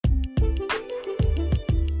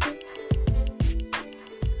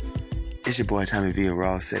It's your boy Tommy V of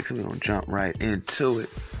Raw Sex. We're gonna jump right into it.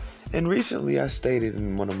 And recently I stated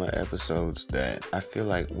in one of my episodes that I feel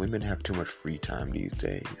like women have too much free time these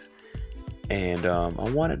days. And I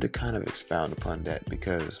wanted to kind of expound upon that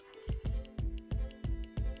because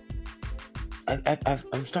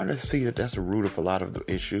I'm starting to see that that's the root of a lot of the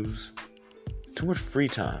issues. Too much free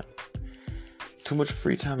time. Too much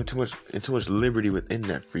free time and too much liberty within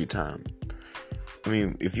that free time. I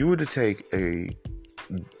mean, if you were to take a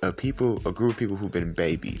group of people who've been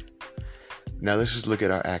babied. Now let's just look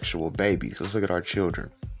at our actual babies. Let's look at our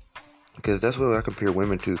children. Because that's what I compare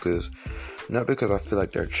women to. Not because I feel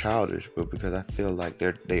like they're childish, but because I feel like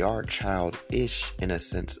they are childish in a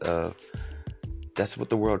sense of that's what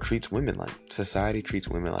the world treats women like. Society treats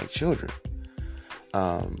women like children.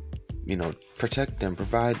 Protect them,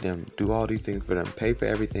 provide them, do all these things for them, pay for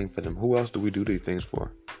everything for them. Who else do we do these things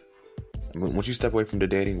for? I mean, once you step away from the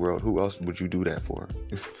dating world, who else would you do that for?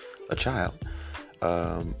 A child.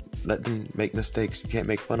 Let them make mistakes. You can't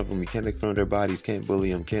make fun of them. You can't make fun of their bodies. Can't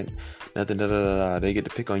bully them. Can't nothing. They get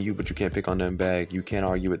to pick on you, but you can't pick on them back. You can't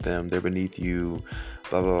argue with them. They're beneath you.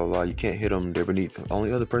 Blah blah blah blah. You can't hit them. They're beneath. The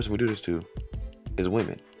only other person we do this to is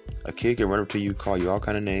women. A kid can run up to you, call you all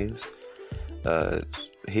kind of names,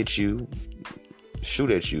 hit you,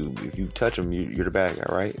 shoot at you. If you touch them, you're the bad guy,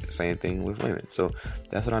 right? Same thing with women. So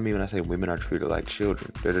that's what I mean when I say women are treated like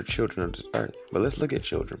children. They're the children of this earth. But let's look at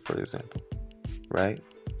children, for example, right?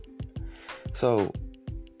 So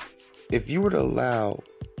if you were to allow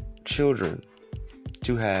children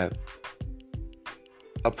to have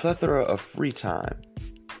a plethora of free time,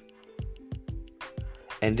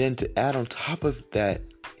 and then to add on top of that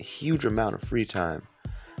huge amount of free time,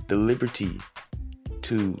 the liberty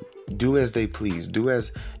to do as they please, do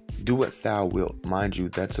what thou wilt. Mind you,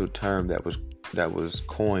 that's a term that was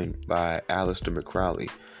coined by Aleister McCrowley,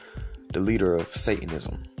 the leader of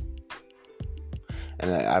Satanism.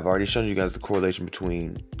 And I've already shown you guys the correlation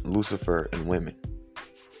between Lucifer and women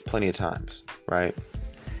plenty of times, right?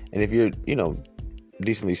 And if you're,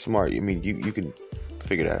 decently smart, I mean, you can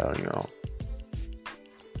figure that out on your own.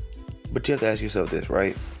 But you have to ask yourself this,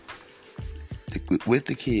 right? With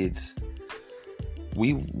the kids,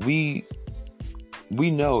 we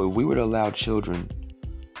know if we were to allow children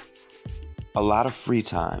a lot of free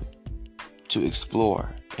time to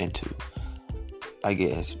explore and to, I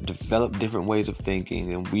guess, develop different ways of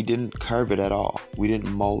thinking, and we didn't curve it at all. We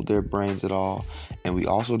didn't mold their brains at all. And we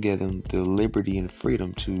also gave them the liberty and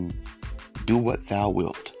freedom to do what thou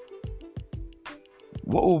wilt.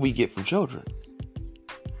 What will we get from children?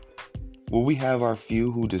 Will we have our few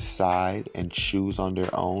who decide and choose on their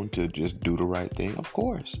own to just do the right thing? Of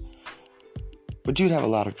course. But you'd have a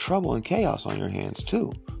lot of trouble and chaos on your hands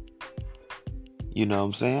too. You know what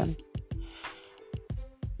I'm saying?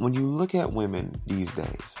 When you look at women these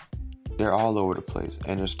days, they're all over the place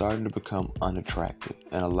and they're starting to become unattractive.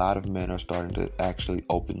 And a lot of men are starting to actually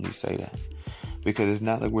openly say that. Because it's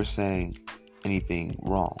not like we're saying anything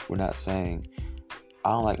wrong. We're not saying,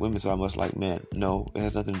 I don't like women, so I must like men. No, it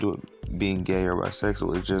has nothing to do with being gay or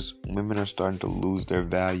bisexual. It's just women are starting to lose their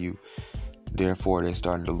value. Therefore, they're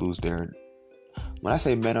starting to lose their... When I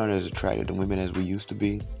say men aren't as attracted to women as we used to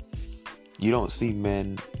be, you don't see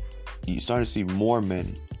men... You start to see more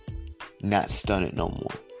men not stunted no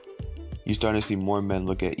more. You're starting to see more men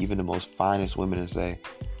look at even the most finest women and say,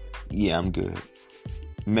 yeah, I'm good.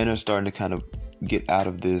 Men are starting to kind of get out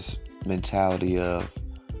of this mentality of,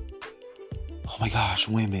 oh my gosh,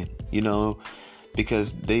 women,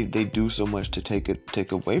 because they do so much to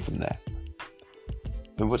take away from that.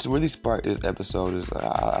 And what's really sparked this episode is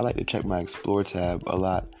I like to check my Explore tab a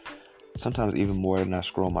lot, sometimes even more than I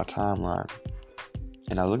scroll my timeline.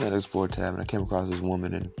 And I was looking at the Explore tab and I came across this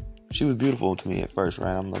woman, and she was beautiful to me at first,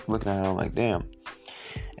 right? I'm like looking at her and I'm like, damn.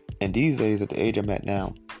 And these days, at the age I'm at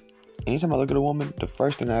now, anytime I look at a woman, the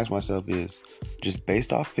first thing I ask myself is, just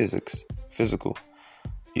based off physical,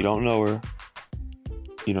 you don't know her,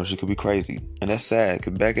 she could be crazy. And that's sad,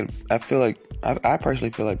 because I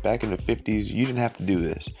personally feel like back in the 50s, you didn't have to do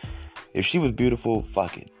this. If she was beautiful,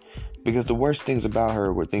 fuck it. Because the worst things about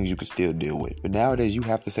her were things you could still deal with. But nowadays, you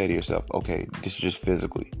have to say to yourself, okay, this is just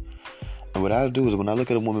physically. And what I'll do is when I look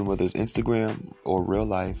at a woman, whether it's Instagram or real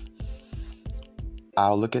life,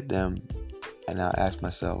 I'll look at them and I'll ask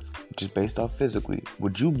myself, just based off physically,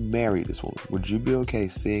 would you marry this woman? Would you be okay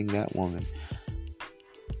seeing that woman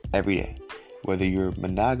every day? Whether you're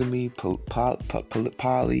monogamy, polygamy,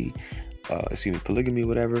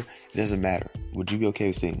 whatever, it doesn't matter. Would you be okay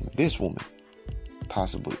with seeing this woman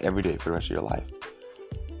possibly every day for the rest of your life?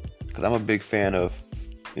 Because I'm a big fan of,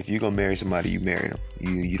 if you're going to marry somebody, you marry them.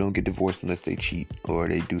 You don't get divorced unless they cheat or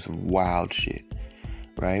they do some wild shit,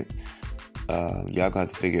 right? Y'all gonna have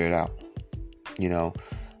to figure it out. You know,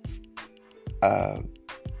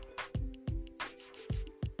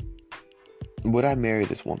 would I marry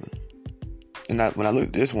this woman? And when I looked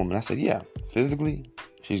at this woman, I said, yeah, physically,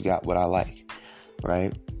 she's got what I like,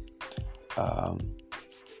 right?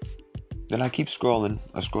 Then I keep scrolling.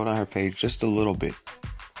 I scroll down her page just a little bit.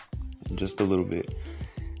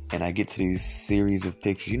 And I get to these series of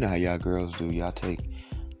pictures. You know how y'all girls do. Y'all take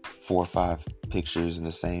 4 or 5 pictures in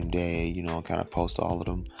the same day, you know, and kind of post all of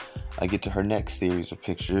them. I get to her next series of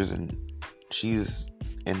pictures, and she's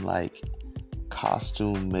in like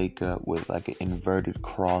costume makeup with like an inverted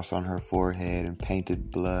cross on her forehead and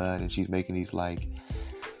painted blood, and she's making these like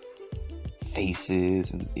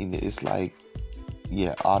faces, and it's like,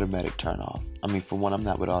 yeah, automatic turn off. I mean, for one, I'm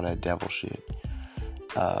not with all that devil shit.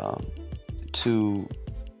 Two,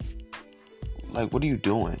 like, what are you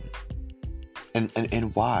doing?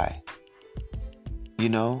 And why? You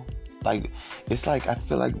know? Like, it's like, I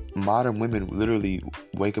feel like modern women literally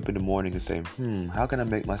wake up in the morning and say, how can I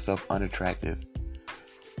make myself unattractive?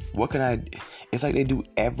 It's like they do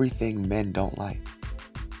everything men don't like.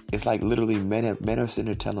 It's like literally men are sitting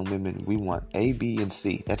there telling women, we want A, B, and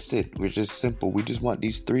C. That's it. We're just simple. We just want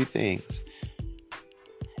these 3 things.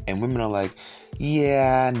 And women are like,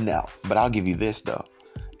 yeah, no, but I'll give you this though.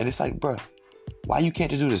 And it's like, bruh, why you can't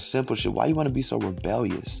just do the simple shit? Why you want to be so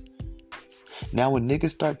rebellious? Now when niggas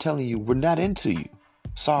start telling you, we're not into you,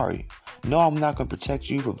 sorry. No, I'm not going to protect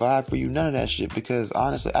you, provide for you, none of that shit, because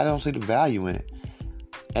honestly, I don't see the value in it.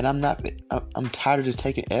 And I'm tired of just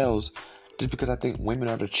taking L's just because I think women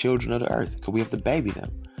are the children of the earth, because we have to baby them.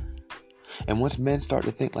 And once men start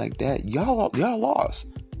to think like that, y'all lost.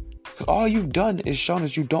 Because all you've done is shown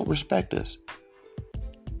us you don't respect us.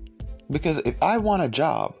 Because if I want a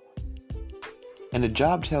job, and the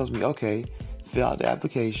job tells me, okay, fill out the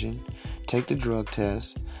application, take the drug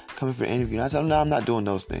test, come in for an interview, and I tell them, no, I'm not doing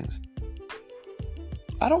those things.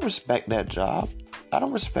 I don't respect that job. I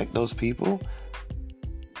don't respect those people.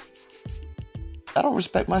 I don't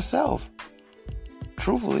respect myself.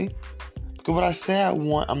 Truthfully. Because what I say I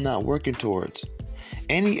want, I'm not working towards.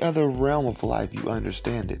 Any other realm of life, you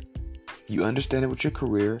understand it. You understand it with your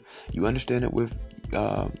career. You understand it with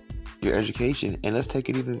your education. And let's take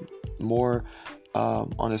it even more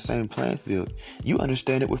on the same playing field. You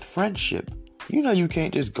understand it with friendship. You know you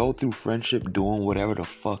can't just go through friendship doing whatever the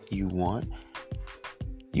fuck you want.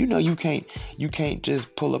 You know you can't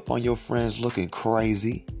just pull up on your friends looking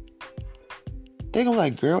crazy. They gonna be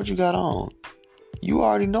like, girl, what you got on? You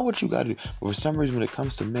already know what you gotta do. But for some reason, when it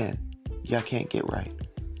comes to men, y'all can't get right.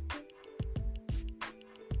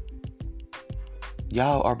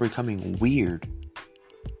 Y'all are becoming weird.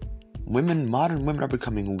 Modern women are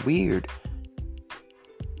becoming weird.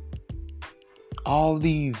 All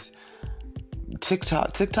these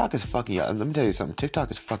TikTok is fucking y'all. Let me tell you something.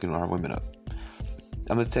 TikTok is fucking our women up.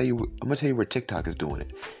 I'm gonna tell you where TikTok is doing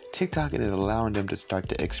it. TikTok is allowing them to start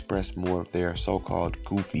to express more of their so-called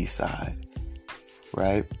goofy side,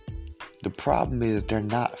 right? The problem is they're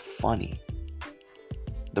not funny.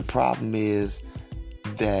 The problem is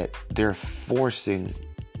that they're forcing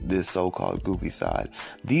this so-called goofy side.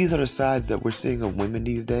 These are the sides that we're seeing of women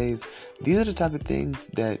these days. These are the type of things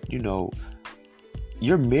that, you know,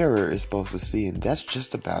 your mirror is supposed to see, and that's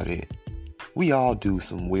just about it. We all do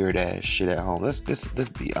some weird ass shit at home. Let's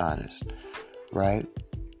be honest, right?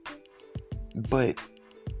 But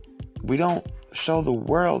we don't show the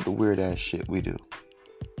world the weird ass shit we do.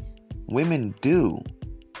 Women do.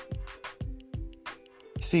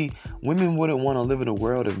 See, women wouldn't want to live in a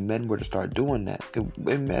world if men were to start doing that.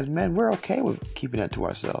 As men, we're okay with keeping that to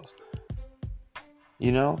ourselves.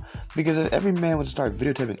 You know? Because if every man would start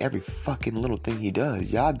videotaping every fucking little thing he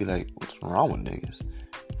does, y'all be like, what's wrong with niggas?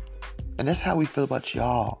 And that's how we feel about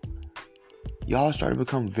y'all. Y'all started to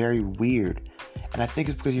become very weird. And I think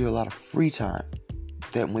it's because you have a lot of free time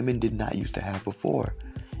that women did not used to have before.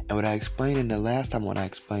 And what I explained in the last time when I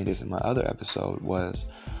explained this in my other episode was,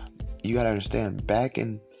 you gotta understand, back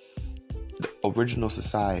in the original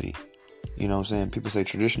society, you know what I'm saying? People say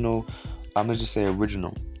traditional, I'm gonna just say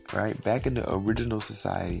original, right? Back in the original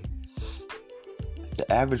society,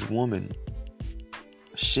 the average woman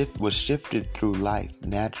was shifted through life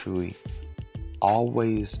naturally,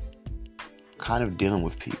 always kind of dealing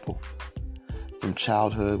with people. From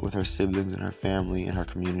childhood with her siblings and her family and her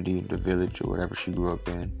community and the village or whatever she grew up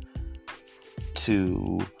in,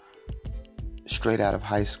 to straight out of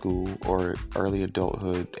high school or early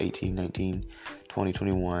adulthood, 18, 19, 20,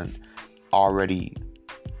 21, already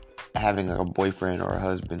having a boyfriend or a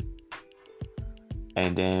husband.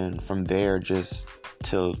 And then from there, just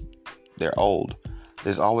till they're old,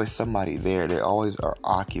 there's always somebody there. They always are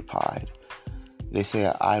occupied. They say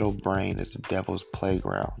an idle brain is the devil's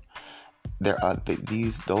playground.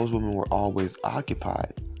 Those women were always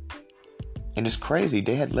occupied. And it's crazy.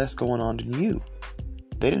 They had less going on than you.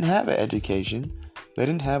 They didn't have an education. They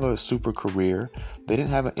didn't have a super career. They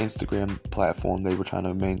didn't have an Instagram platform they were trying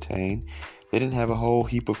to maintain. They didn't have a whole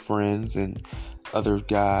heap of friends and other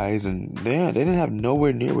guys. And they didn't have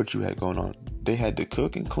nowhere near what you had going on. They had to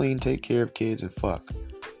cook and clean, take care of kids, and fuck.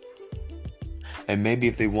 And maybe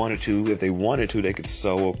if they wanted to, they could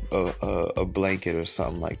sew a blanket or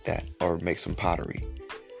something like that. Or make some pottery.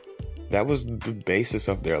 That was the basis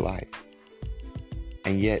of their life.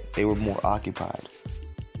 And yet they were more occupied.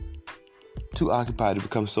 Too occupied to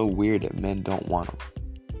become so weird that men don't want them.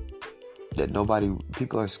 That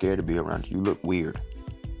people are scared to be around you. You look weird.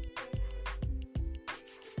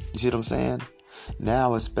 You see what I'm saying?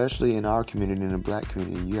 Now, especially in our community, in the black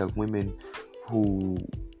community, you have women who,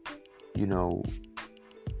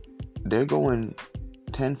 they're going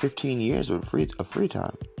 10, 15 years of free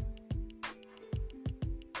time.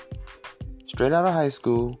 Straight out of high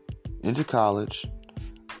school, into college,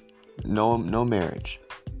 no marriage.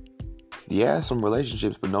 Yeah, some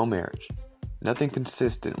relationships, but no marriage. Nothing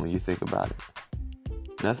consistent when you think about it.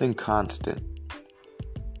 Nothing constant.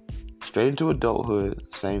 Straight into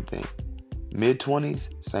adulthood, same thing.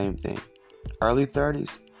 Mid-20s, same thing. Early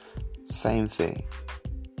 30s, same thing.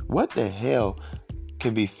 What the hell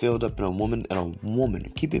can be filled up in a woman and a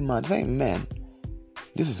woman? Keep in mind, this ain't men.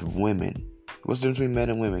 This is women. What's the difference between men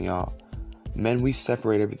and women, y'all? Men, we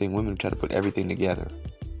separate everything. Women try to put everything together.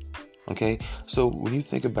 Okay? So when you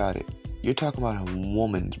think about it, you're talking about a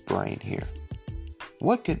woman's brain here.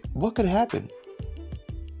 What could happen?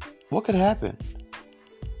 What could happen?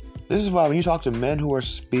 This is why when you talk to men who are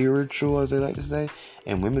spiritual, as they like to say,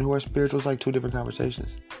 and women who are spiritual, it's like two different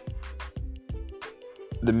conversations.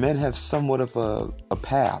 The men have somewhat of a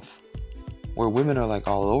path where women are like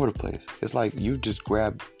all over the place. It's like you just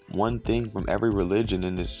grab one thing from every religion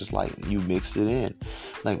and it's just like you mix it in.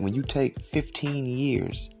 Like when you take 15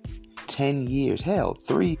 years, 10 years, hell,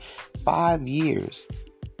 3-5 years,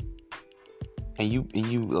 and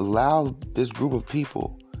you allow this group of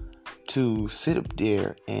people to sit up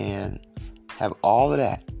there and have all of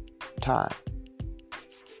that time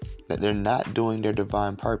that they're not doing their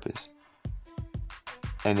divine purpose,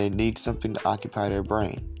 and they need something to occupy their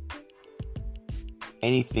brain.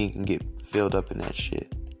 Anything can get filled up in that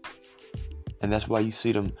shit. And that's why you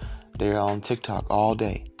see them, they're on TikTok all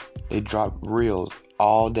day. They drop reels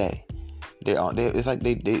all day. It's like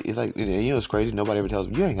it's crazy. Nobody ever tells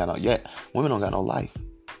them, you ain't got no, yet women don't got no life.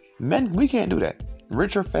 Men, we can't do that.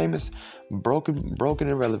 Rich or famous, broken,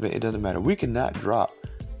 irrelevant, it doesn't matter. We cannot drop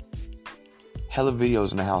hella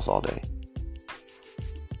videos in the house all day.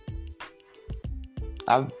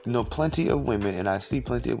 I know plenty of women, and I see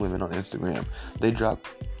plenty of women on Instagram. They drop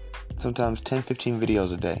sometimes 10, 15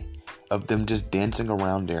 videos a day of them just dancing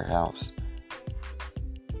around their house.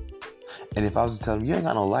 And if I was to tell them, you ain't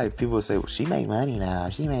got no life, people would say, well, she make money now.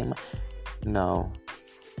 No.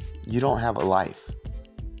 You don't have a life.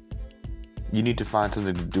 You need to find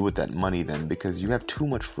something to do with that money then, because you have too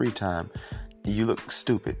much free time. You look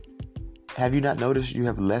stupid. Have you not noticed you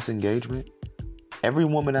have less engagement? Every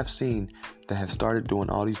woman I've seen that have started doing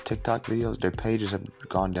all these TikTok videos, their pages have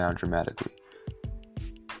gone down dramatically.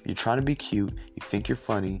 You're trying to be cute. You think you're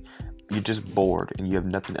funny. You're just bored and you have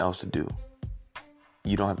nothing else to do.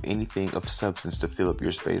 You don't have anything of substance to fill up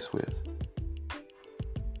your space with.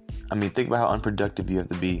 I mean, think about how unproductive you have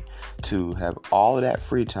to be to have all of that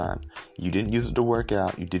free time. You didn't use it to work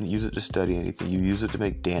out. You didn't use it to study anything. You use it to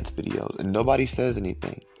make dance videos. And nobody says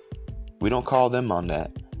anything. We don't call them on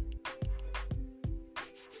that.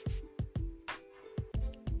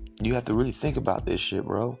 You have to really think about this shit,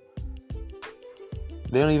 bro.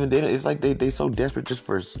 It's like they so desperate just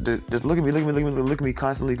look at me,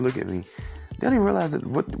 constantly look at me. They don't even realize that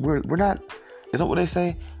we're not, isn't what they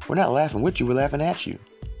say? We're not laughing with you, we're laughing at you.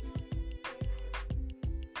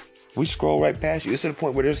 We scroll right past you. It's to the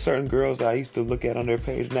point where there's certain girls that I used to look at on their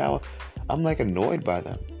page. Now I'm like annoyed by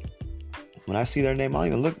them. When I see their name, I don't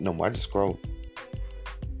even look no more. I just scroll.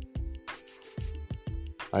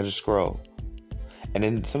 And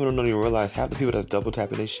then some of them don't even realize half the people that's double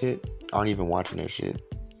tapping their shit aren't even watching their shit.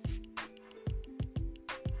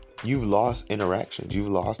 You've lost interactions. You've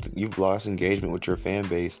lost engagement with your fan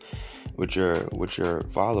base, with your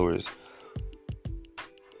followers,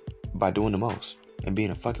 by doing the most and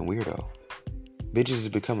being a fucking weirdo. Bitches is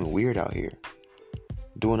becoming weird out here,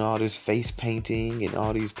 doing all this face painting and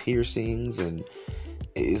all these piercings, and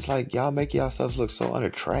it's like y'all make yourselves look so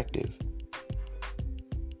unattractive.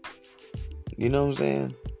 You know what I'm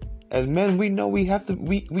saying? As men, we know we have to.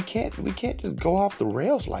 We can't just go off the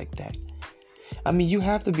rails like that. I mean, you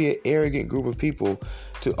have to be an arrogant group of people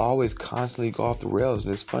to always constantly go off the rails.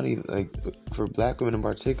 And it's funny, like for black women in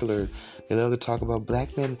particular, they love to talk about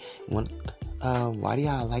black men. Why do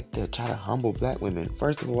y'all like to try to humble black women?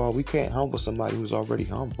 First of all, we can't humble somebody who's already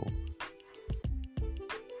humble.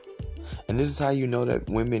 And this is how you know that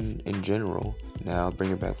women in general, now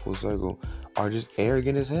bring it back full circle, are just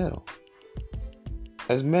arrogant as hell.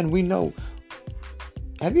 As men, we know.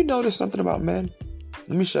 Have you noticed something about men?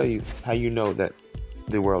 Let me show you how you know that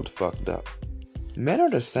the world's fucked up. Men are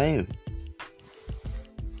the same.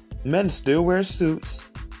 Men still wear suits.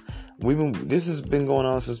 This has been going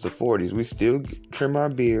on since the 40s. We still trim our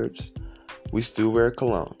beards. We still wear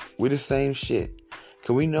cologne. We're the same shit.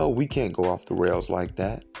 Cause we know we can't go off the rails like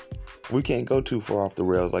that. We can't go too far off the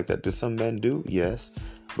rails like that. Do some men do? Yes.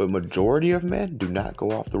 But majority of men do not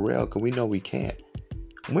go off the rail because we know we can't.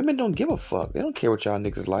 Women don't give a fuck. They don't care what y'all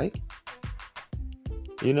niggas like.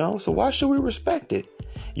 You know? So why should we respect it?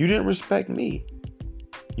 You didn't respect me.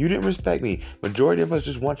 You didn't respect me. Majority of us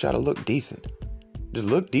just want y'all to look decent. Just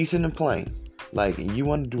look decent and plain. Like, you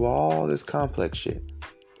want to do all this complex shit.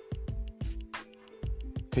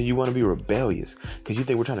 Because you want to be rebellious. Because you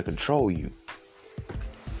think we're trying to control you.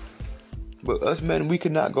 But us men, we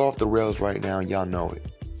could not go off the rails right now. And y'all know it.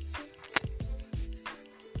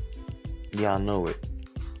 Y'all know it.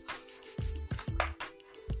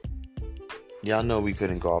 Y'all know we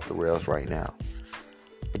couldn't go off the rails right now.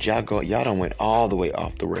 But y'all done went all the way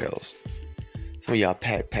off the rails. Some of y'all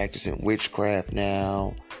practicing witchcraft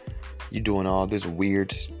now. You doing all this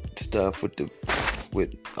weird stuff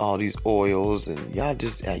with all these oils, and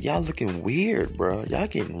y'all looking weird, bro. Y'all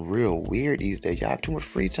getting real weird these days. Y'all have too much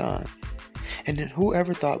free time. And then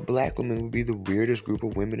whoever thought black women would be the weirdest group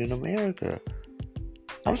of women in America?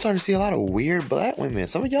 I'm starting to see a lot of weird black women.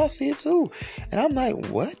 Some of y'all see it too. And I'm like,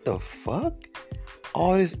 what the fuck?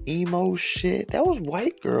 All this emo shit. That was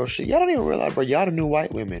white girl shit. Y'all don't even realize, bro. Y'all the new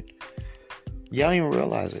white women. Y'all don't even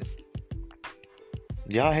realize it.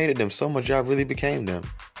 Y'all hated them so much, y'all really became them.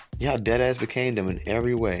 Y'all dead ass became them in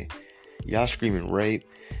every way. Y'all screaming rape.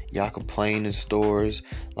 Y'all complain in stores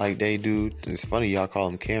like they do. It's funny y'all call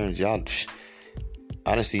them Karens. I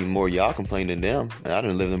done seen more y'all complain than them. And I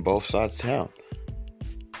done lived on both sides of town.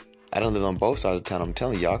 I don't live on both sides of town. I'm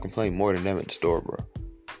telling y'all complain more than them at the store, bro.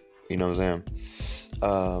 You know what I'm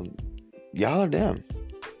saying? Y'all are them.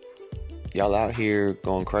 Y'all out here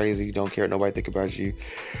going crazy. Don't care what nobody think about you.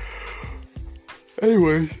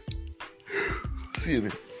 Anyway. Excuse me.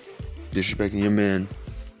 Disrespecting your men.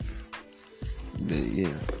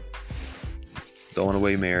 Yeah. Throwing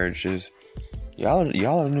away marriages. Y'all are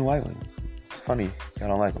the new white women. It's funny. Y'all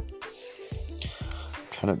don't like them.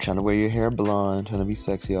 Trying to wear your hair blonde, trying to be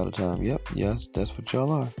sexy all the time. Yep, yes, that's what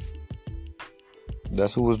y'all are.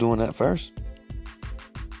 That's who was doing that first.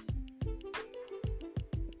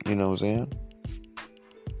 You know what I'm saying?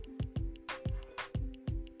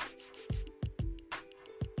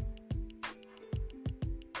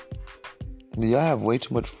 Y'all have way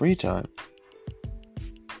too much free time.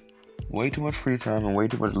 Way too much free time and way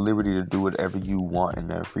too much liberty to do whatever you want in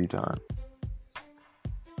that free time.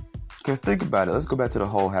 Because think about it. Let's go back to the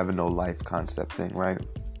whole having no life concept thing, right?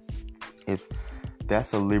 If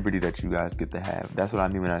that's a liberty that you guys get to have. That's what I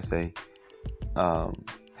mean when I say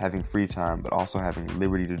having free time, but also having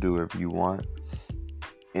liberty to do whatever you want.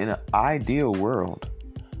 In an ideal world,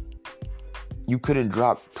 you couldn't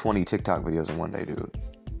drop 20 TikTok videos in one day, dude.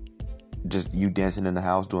 Just you dancing in the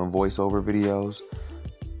house doing voiceover videos.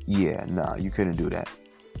 Yeah, nah, you couldn't do that.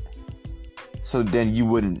 So then you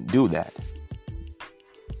wouldn't do that.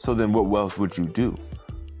 So then what else would you do?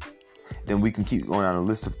 Then we can keep going on a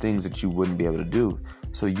list of things that you wouldn't be able to do.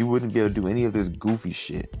 So you wouldn't be able to do any of this goofy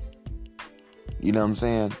shit. You know what I'm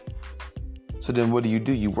saying? So then what do?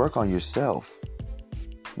 You work on yourself.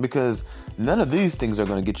 Because none of these things are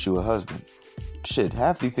going to get you a husband. Shit,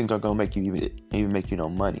 half these things aren't going to make you even make you no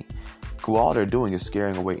money. Cool, all they're doing is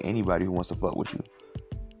scaring away anybody who wants to fuck with you.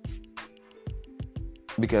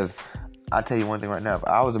 Because I'll tell you one thing right now. If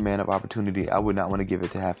I was a man of opportunity, I would not want to give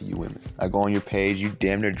it to half of you women. I go on your page, you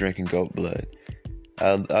damn near drinking goat blood.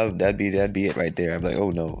 That'd be it right there. I'd be like,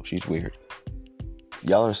 oh no, she's weird.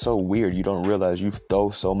 Y'all are so weird, you don't realize you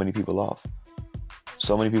throw so many people off.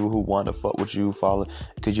 So many people who want to fuck with you, follow,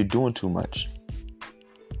 because you're doing too much.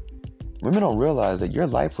 Women don't realize that your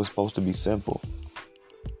life was supposed to be simple.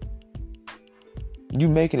 You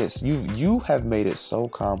have made it so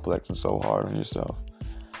complex and so hard on yourself.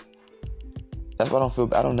 That's why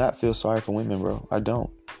I do not feel sorry for women, bro. I don't.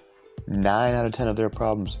 9 out of 10 of their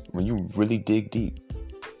problems, when you really dig deep,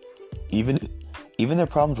 even Even their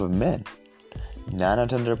problems with men, 9 out of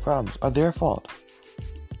 10 of their problems are their fault.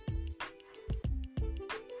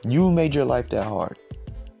 You made your life that hard.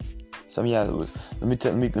 Some of y'all, let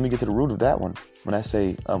me get to the root of that one. When I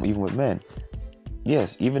say even with men,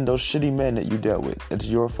 yes, even those shitty men that you dealt with, it's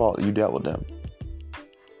your fault that you dealt with them.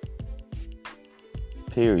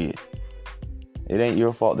 Period. It ain't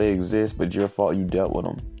your fault they exist, but it's your fault you dealt with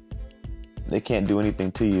them. They can't do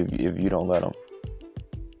anything to you if you don't let them.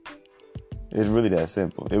 It's really that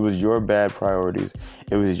simple. It was your bad priorities.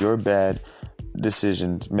 It was your bad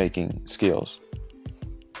decision-making skills.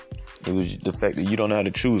 It was the fact that you don't know how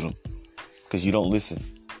to choose them because you don't listen.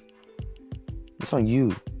 It's on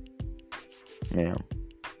you, ma'am.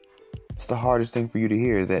 It's the hardest thing for you to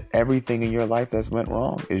hear, that everything in your life that's went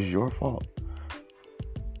wrong is your fault.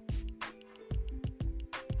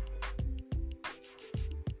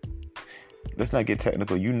 Let's not get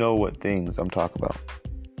technical. You know what things I'm talking about.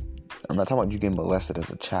 I'm not talking about you getting molested as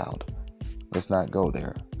a child. Let's not go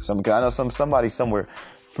there. I know somebody somewhere.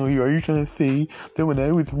 Oh, are you trying to say that when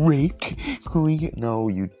I was raped? No,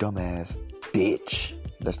 you dumbass bitch.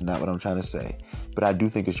 That's not what I'm trying to say. But I do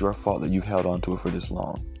think it's your fault that you've held on to it for this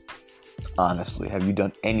long. Honestly, have you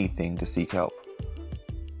done anything to seek help?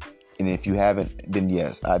 And if you haven't, then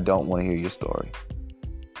yes, I don't want to hear your story.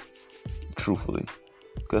 Truthfully.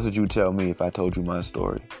 That's what you would tell me if I told you my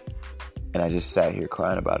story. And I just sat here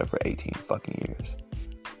crying about it for 18 fucking years.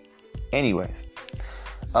 Anyways.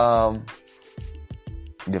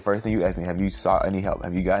 The first thing you ask me, have you sought any help?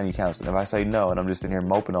 Have you got any counseling? If I say no, and I'm just sitting here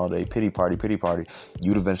moping all day, pity party,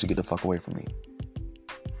 you'd eventually get the fuck away from me.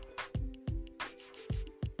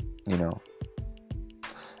 You know?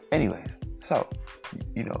 Anyways, so,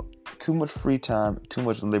 too much free time, too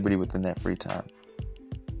much liberty within that free time.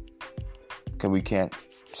 Because we can't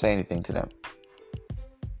say anything to them.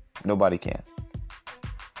 Nobody can.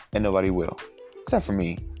 And nobody will. Except for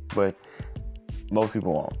me. But most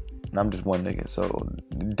people won't. And I'm just one nigga, so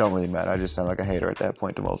it don't really matter. I just sound like a hater at that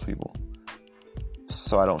point to most people.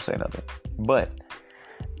 So I don't say nothing. But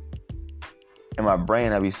in my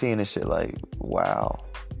brain, I be seeing this shit like, wow,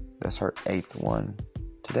 that's her 8th one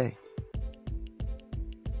today.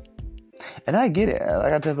 And I get it.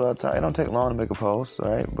 Like I tell people all the time, it don't take long to make a post,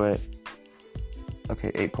 right? But,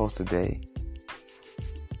 okay, 8 posts a day.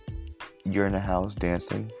 You're in the house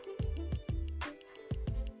dancing.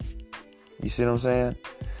 You see what I'm saying?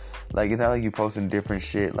 Like, it's not like you posting different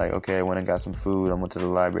shit. Like, okay, I went and got some food. I went to the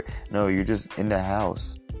library. No, you're just in the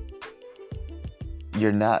house.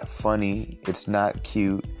 You're not funny. It's not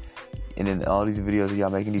cute. And then all these videos of y'all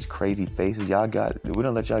making these crazy faces. We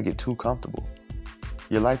don't let y'all get too comfortable.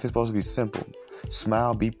 Your life is supposed to be simple.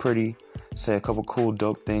 Smile, be pretty, say a couple cool,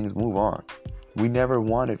 dope things, move on. We never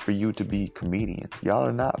wanted for you to be comedians. Y'all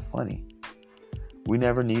are not funny. We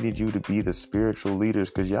never needed you to be the spiritual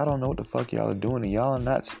leaders because y'all don't know what the fuck y'all are doing, and y'all are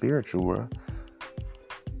not spiritual, bro.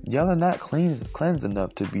 Y'all are not cleansed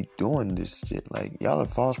enough to be doing this shit. Like, y'all are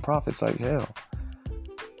false prophets like hell.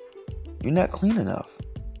 You're not clean enough.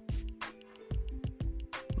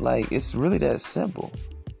 Like, it's really that simple.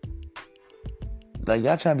 Like,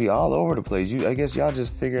 y'all trying to be all over the place. I guess y'all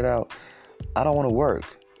just figured out, I don't want to work.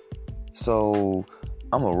 So,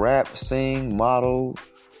 I'm a rap, sing, model,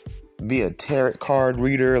 be a tarot card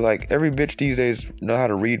reader. Like, every bitch these days know how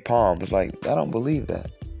to read palms. Like, I don't believe that.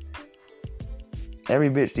 Every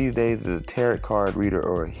bitch these days is a tarot card reader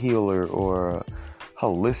or a healer or a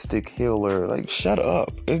holistic healer. Like, shut up.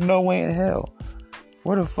 There's no way in hell.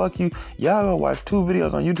 Where the fuck y'all go watch 2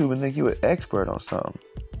 videos on YouTube and think you an expert on something.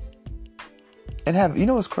 And you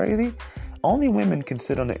know what's crazy? Only women can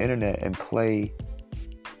sit on the internet and play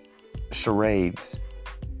charades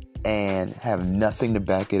and have nothing to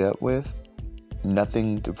back it up with,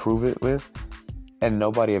 nothing to prove it with, and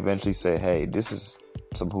nobody eventually say, hey, this is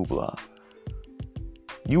some hoopla.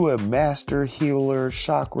 You a master healer,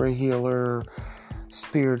 chakra healer,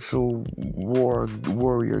 spiritual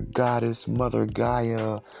warrior goddess, Mother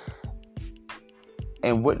Gaia,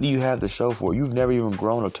 and what do you have to show for it? You've never even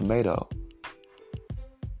grown a tomato.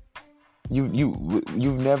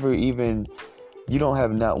 You've never even... You don't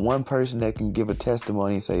have not one person that can give a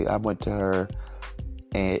testimony and say, I went to her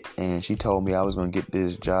and she told me I was going to get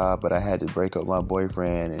this job, but I had to break up my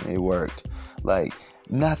boyfriend and it worked. Like,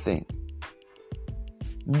 nothing.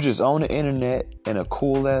 You just on the internet in a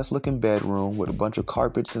cool ass looking bedroom with a bunch of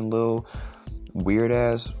carpets and little weird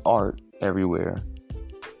ass art everywhere.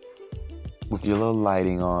 With your little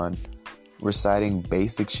lighting on, reciting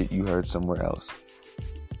basic shit you heard somewhere else.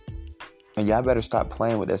 And y'all better stop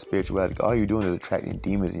playing with that spirituality. All you're doing is attracting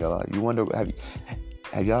demons in your life. You wonder,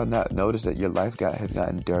 have y'all not noticed that your life has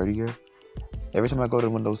gotten dirtier Every time I go to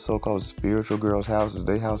one of those so-called spiritual girls' houses,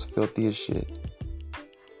 they house filthy as shit.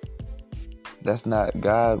 That's not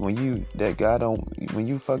God. When you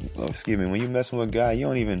messing with God, you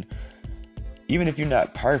don't even if you're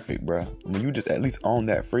not perfect, bro, when you just at least own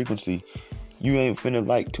that frequency, you ain't finna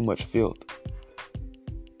like too much filth.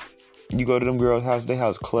 You go to them girls' house, they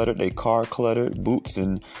house cluttered, they car cluttered, boots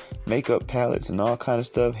and makeup palettes and all kind of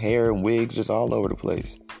stuff, hair and wigs just all over the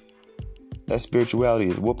place. That spirituality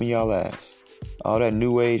is whooping y'all ass. All that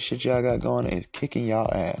new age shit y'all got going is kicking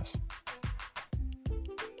y'all ass.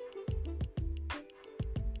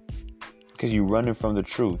 Because you running from the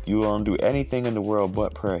truth. You won't do anything in the world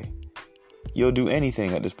but pray. You'll do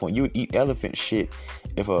anything at this point. You would eat elephant shit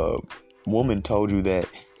if a woman told you that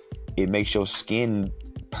it makes your skin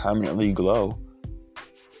permanently glow.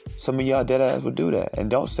 Some of y'all dead ass would do that. And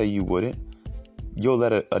don't say you wouldn't. You'll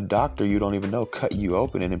let a doctor you don't even know cut you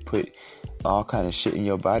open and put all kind of shit in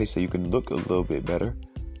your body so you can look a little bit better.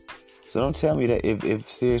 So don't tell me that if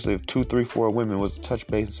seriously, if 2, 3, 4 women was to touch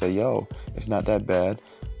base and say, yo, it's not that bad.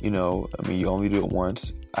 You only do it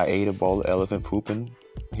once. I ate a bowl of elephant poop and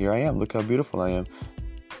here I am. Look how beautiful I am.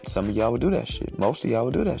 Some of y'all would do that shit. Most of y'all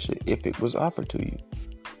would do that shit if it was offered to you.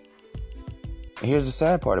 And here's the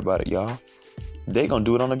sad part about it, y'all. They gonna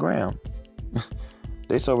do it on the ground.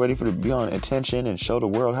 They so ready to be on attention and show the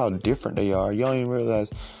world how different they are. You don't even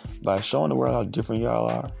realize by showing the world how different y'all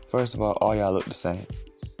are, first of all y'all look the same.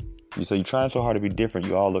 So you're trying so hard to be different,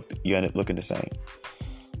 you end up looking the same.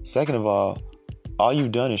 Second of all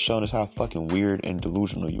you've done is shown us how fucking weird and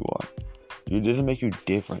delusional you are. It doesn't make you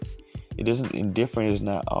different. And different is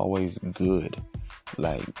not always good.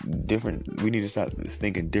 Like, different, we need to stop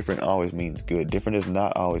thinking different always means good. Different does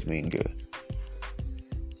not always mean good.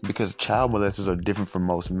 Because child molesters are different from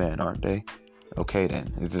most men, aren't they? Okay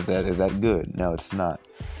then, is that good? No, it's not.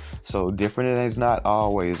 So different is not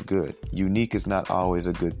always good. Unique is not always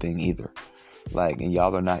a good thing either. And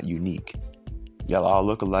y'all are not unique. Y'all all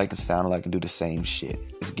look alike and sound alike and do the same shit.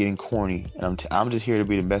 It's getting corny, and I'm just here to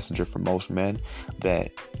be the messenger for most men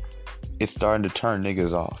that it's starting to turn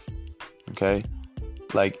niggas off. Okay,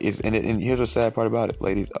 and here's the sad part about it,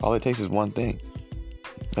 ladies. All it takes is one thing.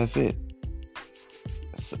 That's it.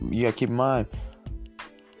 So you gotta keep in mind,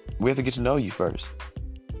 we have to get to know you first.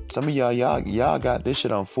 Some of y'all got this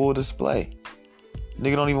shit on full display.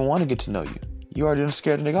 Nigga don't even want to get to know you. You already done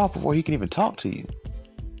scared the nigga off before he can even talk to you.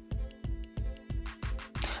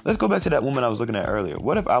 Let's go back to that woman I was looking at earlier.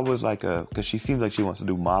 What if I was because she seems like she wants to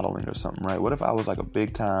do modeling or something, right? What if I was like a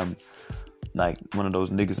big time, like one of those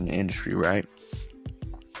niggas in the industry, right?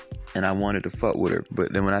 And I wanted to fuck with her.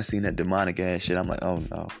 But then when I seen that demonic ass shit, I'm like, oh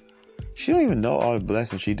no. She don't even know all the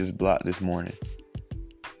blessings she just blocked this morning.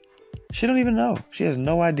 She don't even know. She has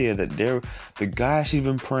no idea that the guy she's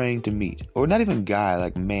been praying to meet, or not even guy,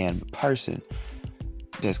 like man, person,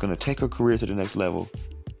 that's going to take her career to the next level.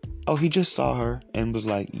 Oh, he just saw her and was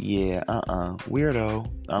like, yeah,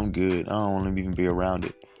 weirdo. I'm good. I don't want to even be around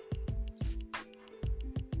it.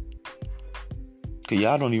 Cause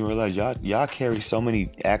y'all don't even realize y'all carry so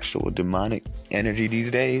many actual demonic energy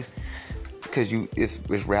these days. Cause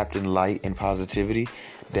it's wrapped in light and positivity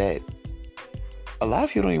that a lot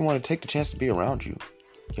of people don't even want to take the chance to be around you.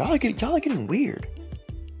 Y'all are getting weird.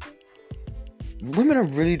 Women are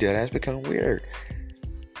really dead ass becoming weird.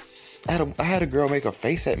 I had a girl make a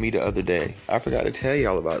face at me the other day. I forgot to tell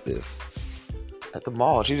y'all about this. At the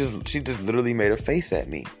mall, she just literally made a face at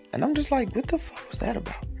me, and I'm just like, what the fuck was that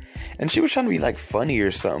about? And she was trying to be like funny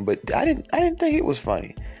or something, but I didn't think it was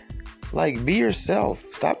funny. Like, be yourself.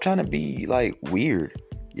 Stop trying to be like weird.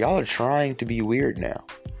 Y'all are trying to be weird now.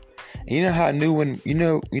 And you know how I knew when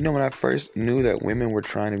I first knew that women were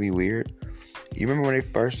trying to be weird? You remember when they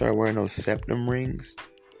first started wearing those septum rings?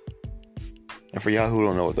 And for y'all who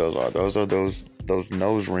don't know what those are those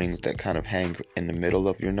nose rings that kind of hang in the middle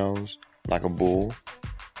of your nose like a bull.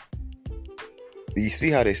 You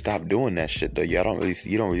see how they stopped doing that shit though. You don't really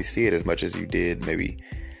see it as much as you did maybe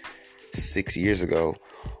 6 years ago.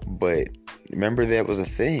 But remember that was a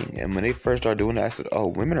thing. And when they first started doing that, I said, oh,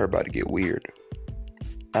 women are about to get weird.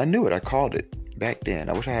 I knew it. I called it back then.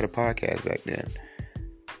 I wish I had a podcast back then.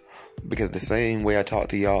 Because the same way I talk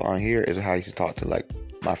to y'all on here is how I used to talk to like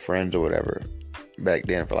my friends or whatever. Back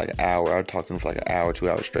then for like an hour. I would talk to them for like an hour, 2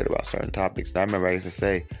 hours straight about certain topics. And I remember I used to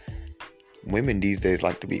say, women these days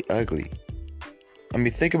like to be ugly. I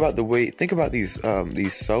mean, think about these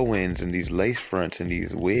sew-ins and these lace fronts and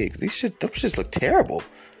these wigs. Those shits look terrible.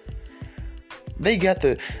 They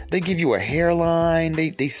give you a hairline.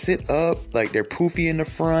 They sit up like they're poofy in the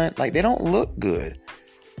front. Like they don't look good,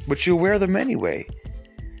 but you wear them anyway.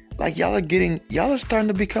 Like, y'all are starting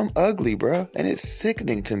to become ugly, bro. And it's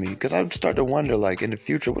sickening to me, because I start to wonder, like, in the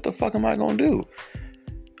future, what the fuck am I gonna do?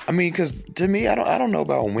 I mean, because to me, I don't know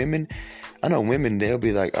about women. I know women, they'll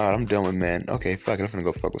be like, all right, I'm done with men. Okay, fuck it, I'm finna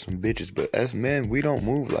go fuck with some bitches. But as men, we don't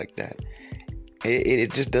move like that.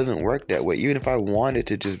 It just doesn't work that way. Even if I wanted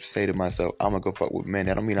to just say to myself, I'm gonna go fuck with men,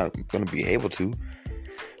 that don't mean I'm gonna be able to.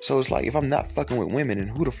 So it's like, if I'm not fucking with women, then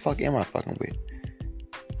who the fuck am I fucking with?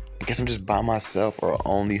 I guess I'm just by myself, or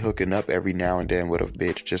only hooking up every now and then with a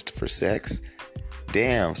bitch just for sex.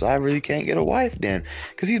 Damn, so I really can't get a wife then,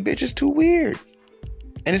 because these bitches too weird.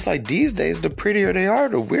 And it's like, these days, the prettier they are,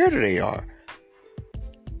 the weirder they are.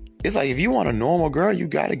 It's like, if you want a normal girl, you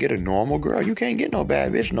gotta get a normal girl. You can't get no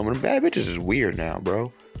bad bitch no more. Them bad bitches is weird now,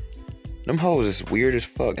 bro. Them hoes is weird as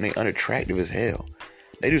fuck, and they unattractive as hell.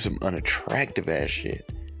 They do some unattractive ass shit.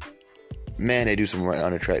 Man, they do some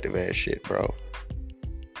unattractive ass shit, bro.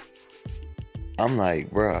 I'm like,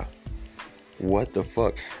 bruh, what the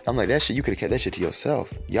fuck? I'm like, that shit, you could have kept that shit to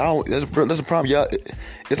yourself. Y'all, that's a problem. Y'all,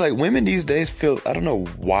 it's like women these days feel, I don't know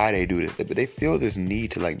why they do this, but they feel this need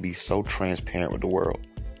to, like, be so transparent with the world.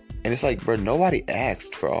 And it's like, bro, nobody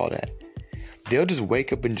asked for all that. They'll just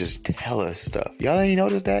wake up and just tell us stuff. Y'all ain't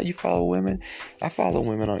noticed that? You follow women? I follow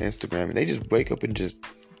women on Instagram, and they just wake up and just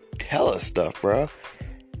tell us stuff, bro.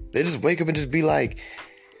 They just wake up and just be like,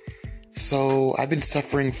 so I've been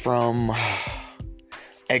suffering from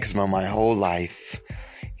eczema my whole life.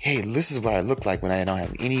 Hey, this is what I look like when I don't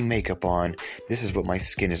have any makeup on. This is what my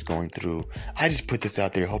skin is going through. I just put this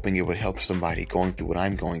out there hoping it would help somebody going through what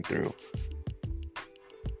I'm going through.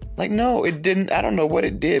 Like, no, it didn't. I don't know what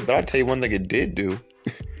it did, but I'll tell you one thing it did do.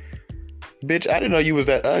 Bitch, I didn't know you was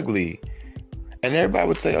that ugly. And everybody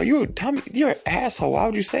would say, oh, you're an asshole. Why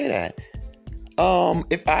would you say that?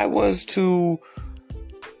 If I was to,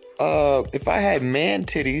 if I had man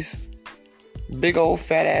titties, big old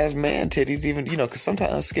fat ass man titties, even, because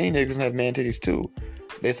sometimes skinny niggas have man titties too,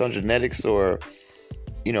 based on genetics or,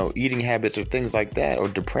 eating habits or things like that, or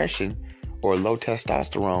depression or low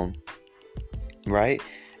testosterone, right?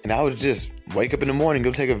 And I would just wake up in the morning,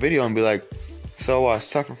 go take a video and be like, so I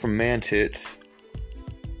suffer from man tits.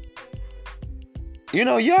 Y'all,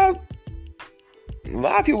 a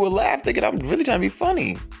lot of people would laugh thinking I'm really trying to be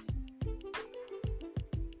funny.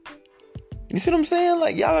 You see what I'm saying?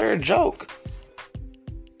 Like, y'all are a joke.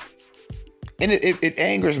 And it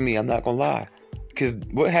angers me, I'm not gonna lie. Because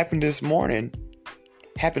what happened this morning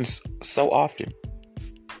happens so often.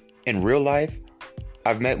 In real life,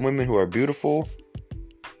 I've met women who are beautiful,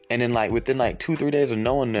 and then, like, within, like, 2-3 days of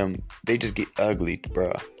knowing them, they just get ugly,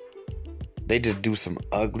 bro. They just do some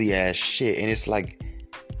ugly ass shit. And it's like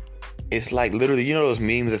literally, those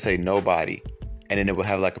memes that say nobody, and then it will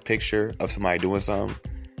have, like, a picture of somebody doing something,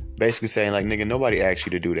 basically saying, like, nigga, nobody asked you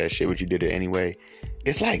to do that shit, but you did it anyway.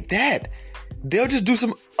 It's like that. They'll just do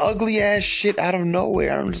some ugly ass shit out of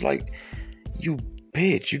nowhere. I'm just like, you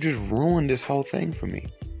bitch, you just ruined this whole thing for me.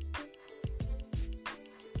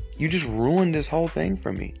 You just ruined this whole thing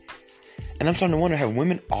for me. And I'm starting to wonder, have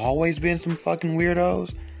women always been some fucking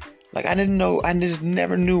weirdos? Like, I just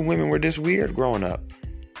never knew women were this weird growing up.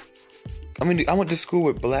 I mean, I went to school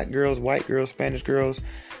with black girls, white girls, Spanish girls,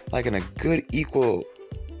 like in a good equal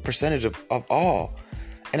percentage of all.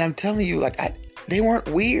 And I'm telling you, like, they weren't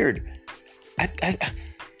weird.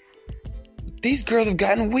 These girls have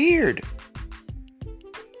gotten weird.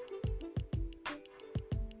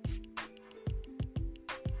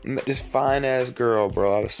 Met this fine ass girl,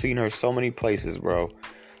 bro. I've seen her so many places, bro.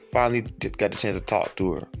 Finally got the chance to talk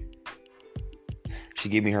to her. She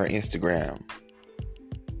gave me her Instagram.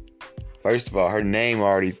 First of all, her name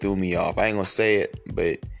already threw me off. I ain't gonna say it,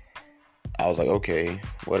 but I was like, okay,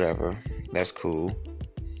 whatever. That's cool.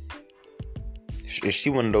 Is she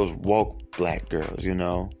one of those woke black girls,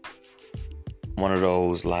 One of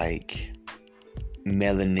those, like,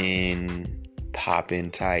 melanin popping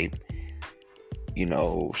type,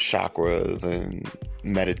 chakras and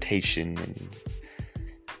meditation and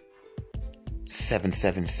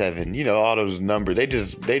 777, all those numbers. They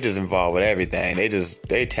just involved with everything.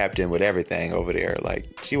 They tapped in with everything over there.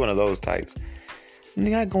 Like, she one of those types.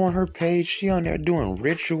 And I go on her page, she on there doing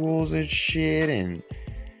rituals and shit, and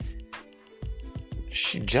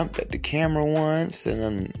she jumped at the camera once, and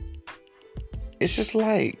then it's just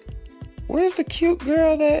like, where's the cute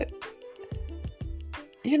girl that,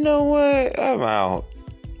 you know what, I'm out.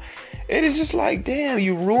 It is just like, damn,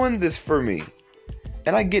 you ruined this for me.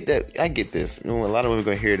 And I get that, I get this. A lot of women are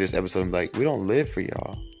going to hear this episode and be like, we don't live for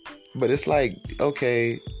y'all. But it's like,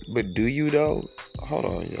 okay, but do you though? Hold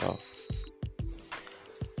on, y'all.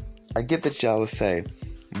 I get that y'all would say,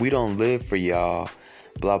 we don't live for y'all,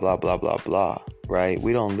 blah, blah, blah, blah, blah. right?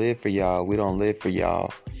 We don't live for y'all. We don't live for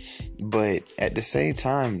y'all. But at the same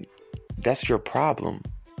time, that's your problem.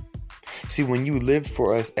 See, when you lived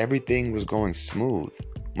for us, everything was going smooth.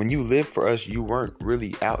 When you lived for us, you weren't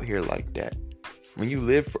really out here like that. When you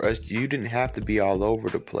lived for us, you didn't have to be all over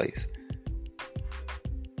the place.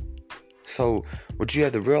 So what you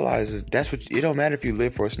have to realize is it don't matter if you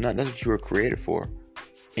live for us or not. That's what you were created for.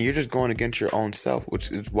 And you're just going against your own self,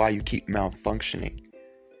 which is why you keep malfunctioning.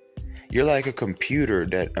 You're like a computer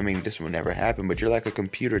this will never happen, but you're like a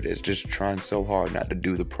computer that's just trying so hard not to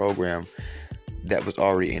do the program that was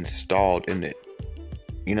already installed in it.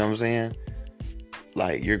 You know what I'm saying?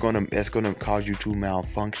 Like, that's gonna cause you to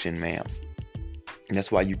malfunction, ma'am. And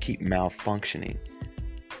that's why you keep malfunctioning.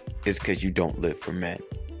 It's because you don't live for men.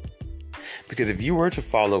 Because if you were to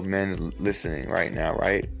follow men listening right now,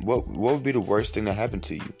 right? What would be the worst thing that happened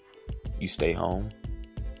to you? You stay home.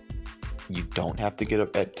 You don't have to get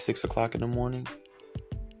up at 6 o'clock in the morning.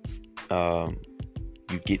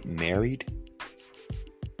 You get married.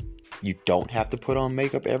 You don't have to put on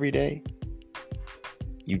makeup every day.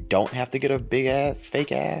 You don't have to get a big ass,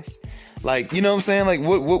 fake ass. Like, you know what I'm saying? Like,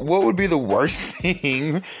 what would be the worst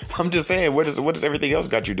thing? I'm just saying, what does everything else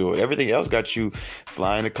got you doing? Everything else got you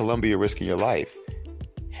flying to Colombia, risking your life.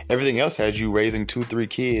 Everything else has you raising 2-3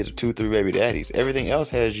 kids, 2-3 baby daddies. Everything else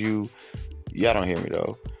has you. Y'all don't hear me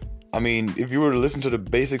though. I mean, if you were to listen to the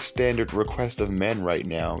basic standard request of men right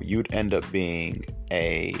now, you'd end up being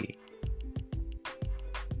a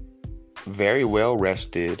very well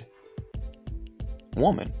rested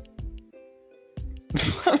woman.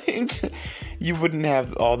 I mean, you wouldn't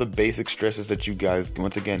have all the basic stresses that you guys,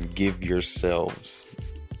 once again, give yourselves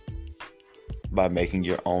by making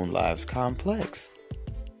your own lives complex.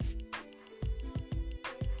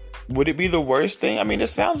 Would it be the worst thing? I mean, it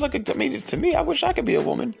sounds like to me, I wish I could be a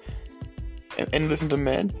woman and listen to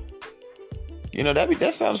men. You know,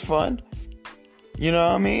 that sounds fun. You know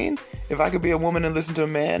what I mean? If I could be a woman and listen to a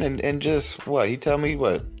man and just, what? He tell me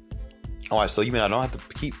what? Oh, so you mean I don't have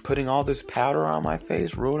to keep putting all this powder on my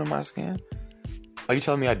face, ruining my skin? Are you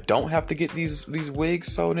telling me I don't have to get these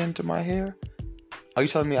wigs sewed into my hair? Are you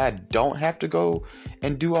telling me I don't have to go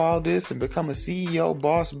and do all this and become a CEO,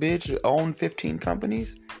 boss bitch, own 15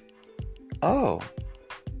 companies? Oh.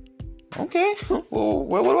 Okay. Well,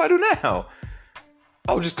 what do I do now?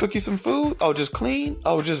 Oh, just cook you some food? Oh, just clean?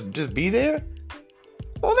 Oh, just be there?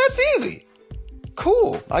 Well, that's easy.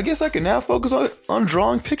 Cool. I guess I can now focus on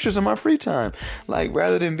drawing pictures in my free time. Like,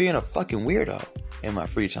 rather than being a fucking weirdo in my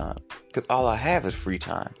free time. Because all I have is free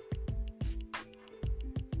time.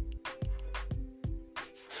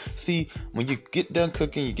 See, when you get done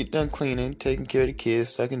cooking, you get done cleaning, taking care of the kids,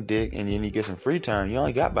 sucking dick, and then you get some free time, you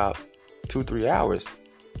only got about 2-3 hours.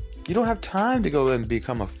 You don't have time to go and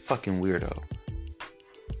become a fucking weirdo.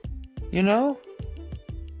 You know?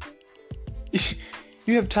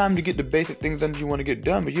 You have time to get the basic things done that you want to get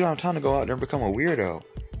done, but you don't have time to go out there and become a weirdo.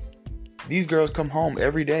 These girls come home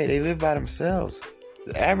every day. They live by themselves.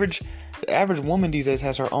 The average woman these days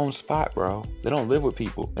has her own spot, bro. They don't live with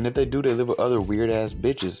people. And if they do, they live with other weird-ass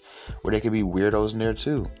bitches where they can be weirdos in there,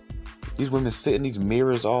 too. These women sit in these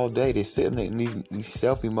mirrors all day. They sit in these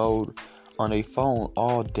selfie mode on a phone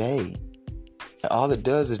all day. And all it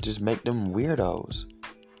does is just make them weirdos.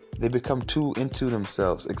 They become too into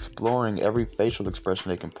themselves, exploring every facial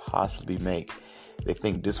expression they can possibly make. They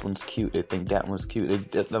think this one's cute. They think that one's cute.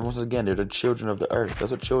 Once again, they're the children of the earth.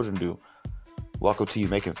 That's what children do. Walk up to you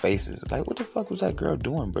making faces. Like, what the fuck was that girl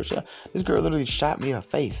doing, bro? This girl literally shot me a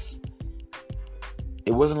face.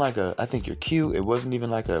 It wasn't like I think you're cute. It wasn't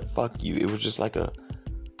even like a fuck you. It was just like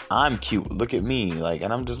I'm cute. Look at me. Like,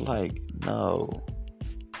 and I'm just like, no.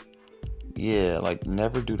 Yeah, like,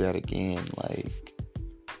 never do that again. Like,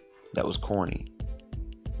 that was corny.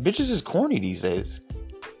 Bitches is corny these days,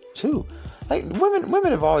 too. Like,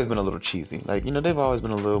 women have always been a little cheesy. Like, you know, they've always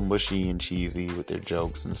been a little mushy and cheesy with their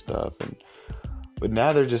jokes and stuff. But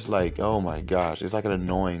now they're just like, oh my gosh, it's like an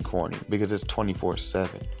annoying corny because it's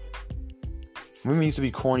 24/7. Women used to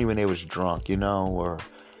be corny when they was drunk, you know, or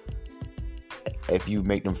if you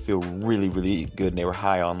make them feel really, really good and they were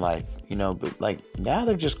high on life, you know. But like, now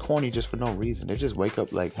they're just corny just for no reason. They just wake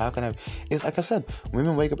up like, how can I? It's like I said,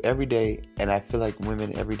 women wake up every day, and I feel like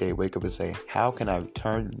women every day wake up and say, how can I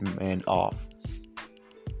turn men off?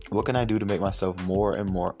 What can I do to make myself more and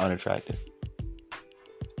more unattractive?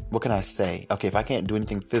 What can I say? Okay, if I can't do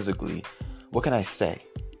anything physically, what can I say?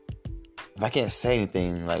 If I can't say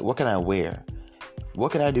anything, like, what can I wear?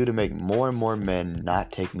 What can I do to make more and more men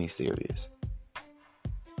not take me serious?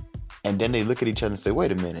 And then they look at each other and say,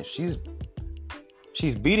 wait a minute, she's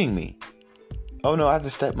beating me. Oh no, I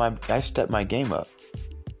step my game up.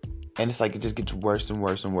 And it's like it just gets worse and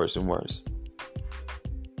worse and worse and worse.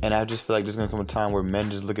 And I just feel like there's gonna come a time where men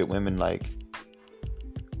just look at women like,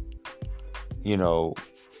 you know,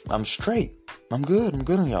 I'm straight. I'm good. I'm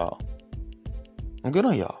good on y'all. I'm good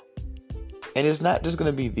on y'all. And it's not just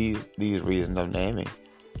gonna be these reasons I'm naming,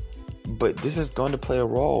 but this is going to play a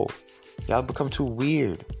role. Y'all become too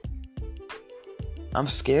weird. I'm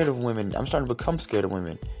scared of women. I'm starting to become scared of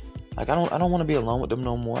women. Like I don't want to be alone with them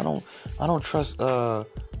no more. I don't trust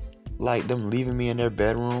like them leaving me in their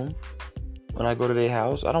bedroom when I go to their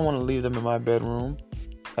house. I don't want to leave them in my bedroom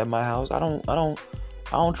at my house. I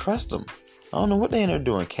don't trust them. I don't know what they're in there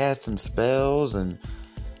doing, casting spells, and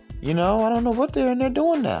I don't know what they're in there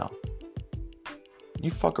doing now. You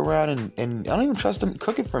fuck around and I don't even trust them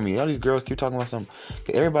cooking for me. All these girls keep talking about something.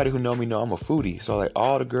 Everybody who know me know I'm a foodie. So like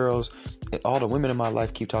all the girls, all the women in my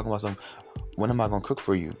life keep talking about something. When am I gonna cook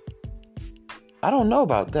for you? I don't know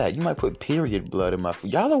about that. You might put period blood in my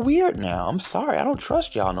food. Y'all are weird now. I'm sorry. I don't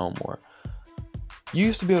trust y'all no more. You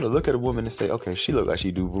used to be able to look at a woman and say, okay, she look like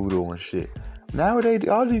she do voodoo and shit. Nowadays,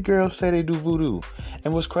 all these girls say they do voodoo.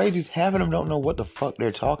 And what's crazy is half of them don't know what the fuck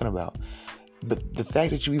they're talking about. But the fact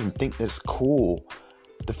that you even think that's cool,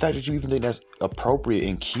 the fact that you even think that's appropriate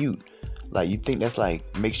and cute, like you think that's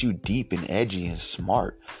like makes you deep and edgy and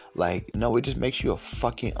smart. Like, no, it just makes you a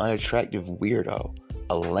fucking unattractive weirdo.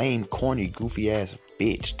 A lame, corny, goofy ass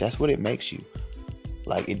bitch. That's what it makes you.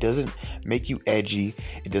 Like, it doesn't make you edgy.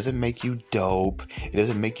 It doesn't make you dope. It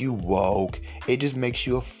doesn't make you woke. It just makes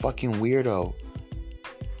you a fucking weirdo.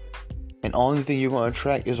 And only thing you're going to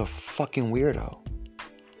attract is a fucking weirdo.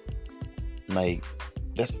 Like,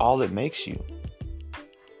 that's all it makes you.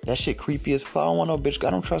 That shit creepy as fuck. I don't want no bitch. I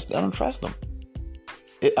don't trust them.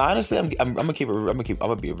 Honestly, I'm gonna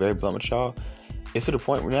be very blunt with y'all. It's to the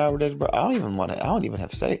point where nowadays, bro, I don't even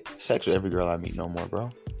have sex with every girl I meet no more,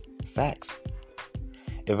 bro. Facts.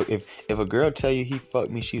 If a girl tell you he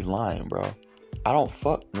fucked me, she's lying, bro. I don't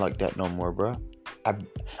fuck like that no more, bro.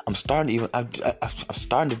 I'm starting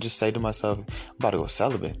to just say to myself, I'm about to go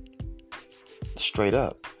celibate. Straight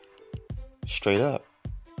up.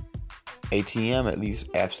 ATM, at least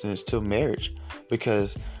abstinence till marriage,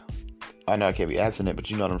 because I know I can't be abstinent, but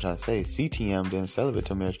you know what I'm trying to say. CTM, then celibate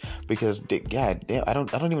till marriage, because god damn, I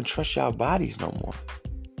don't even trust y'all bodies no more.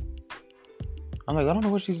 I'm like, I don't know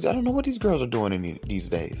what these girls are doing these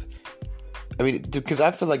days. I mean, because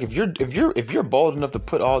I feel like if you're bold enough to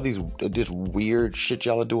put all this weird shit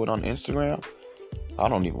y'all are doing on Instagram, I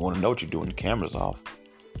don't even want to know what you're doing. The camera's off.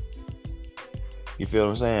 You feel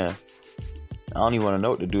what I'm saying? I don't even want to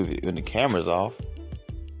know what to do when the camera's off.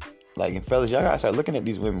 Like, and fellas, y'all gotta start looking at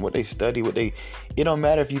these women, what they study, it don't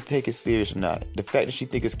matter if you take it serious or not. The fact that she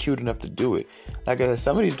think it's cute enough to do it. Like I said,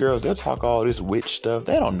 some of these girls, they'll talk all this witch stuff.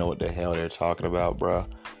 They don't know what the hell they're talking about, bro.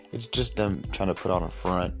 It's just them trying to put on a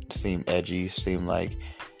front, seem edgy, seem like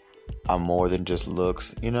I'm more than just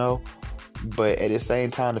looks, But at the same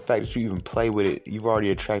time, the fact that you even play with it, you've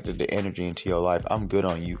already attracted the energy into your life. I'm good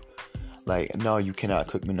on you. Like, no, you cannot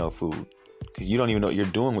cook me no food. Because you don't even know what you're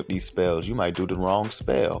doing with these spells. You might do the wrong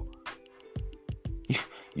spell.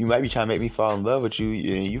 You might be trying to make me fall in love with you,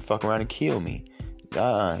 and you fuck around and kill me.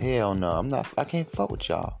 Hell no. I can't fuck with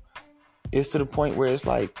y'all. It's to the point where it's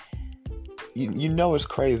like, you know it's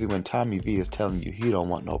crazy when Tommy V is telling you he don't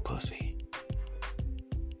want no pussy.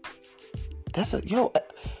 Yo,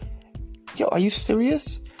 are you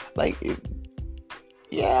serious? Like,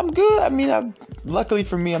 yeah, I'm good. I mean, luckily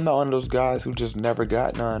for me, I'm not one of those guys who just never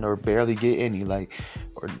got none or barely get any,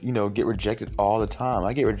 or get rejected all the time.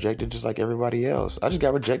 I get rejected just like everybody else. I just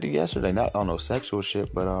got rejected yesterday, not on no sexual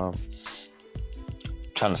shit, but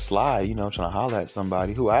trying to slide, trying to holler at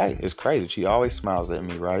somebody who is crazy. She always smiles at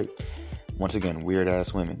me, right? Once again, weird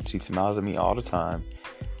ass women. She smiles at me all the time,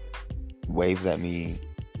 waves at me.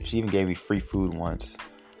 She even gave me free food once.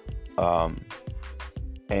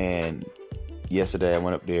 And yesterday I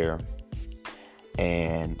went up there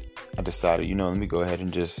and I decided, let me go ahead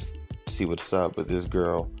and just see what's up with this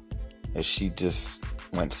girl. And she just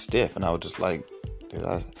went stiff, and I was just like, dude,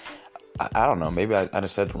 I don't know. Maybe I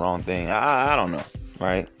just said the wrong thing. I don't know,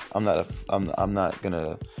 right? I'm not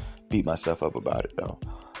gonna beat myself up about it though,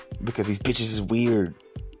 because these bitches is weird.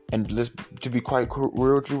 And to be quite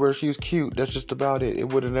real with you, where she was cute, that's just about it. It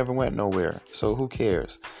would have never went nowhere. So who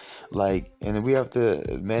cares? Like, and we have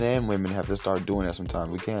to, men and women have to start doing that sometimes.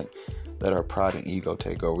 We can't let our pride and ego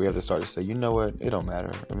take over. We have to start to say, you know what? It don't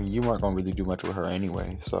matter. I mean, you weren't going to really do much with her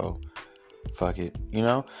anyway. So fuck it,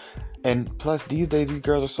 And plus, these days, these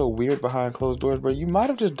girls are so weird behind closed doors, bro. You might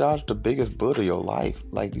have just dodged the biggest bullet of your life.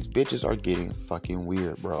 Like, these bitches are getting fucking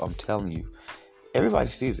weird, bro. I'm telling you. Everybody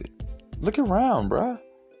sees it. Look around, bro.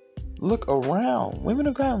 look around. Women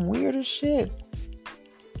have gotten weird as shit.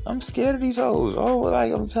 I'm scared of these hoes. Oh,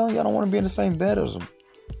 like I'm telling you, I don't want to be in the same bed as them.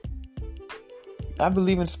 I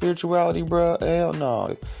believe in spirituality, bro. Hell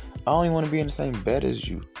no. I don't even want to be in the same bed as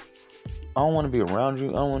you. I don't want to be around you.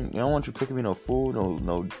 I don't want you cooking me no food,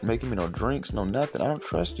 no making me no drinks, no nothing. I don't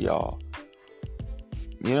trust y'all.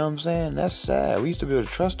 You know what I'm saying? That's sad. We used to be able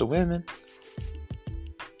to trust the women.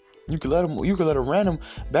 You could let a random,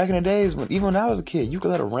 back in the days even when I was a kid, you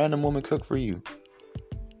could let a random woman cook for you.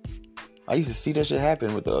 I used to see that shit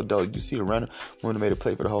happen with the adult. You see a random woman that made a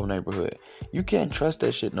plate for the whole neighborhood. You can't trust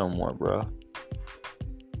that shit no more, bro.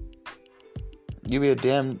 You be a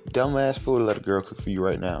dumbass fool to let a girl cook for you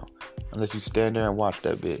right now. Unless you stand there and watch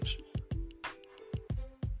that bitch.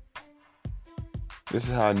 This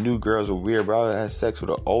is how I knew girls were weird, bro. I had sex with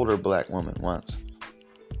an older black woman once.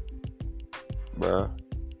 Bro.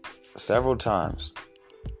 Several times.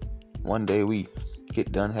 One day we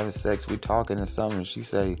get done having sex, we talking and something, and she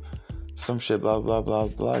say some shit, blah, blah, blah,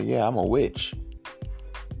 blah. Yeah, I'm a witch.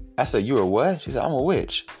 I said, you a what? She said, I'm a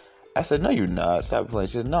witch. I said, no, you're not. Stop playing.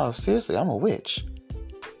 She said, no, seriously, I'm a witch.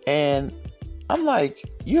 And I'm like,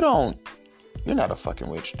 you're not a fucking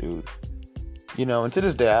witch, dude. You know, and to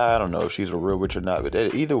this day, I don't know if she's a real witch or not, but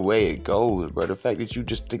either way it goes, bro. The fact that you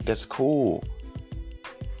just think that's cool.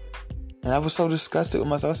 And I was so disgusted with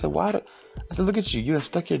myself. I said, I said, look at you. You done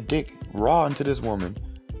stuck your dick raw into this woman.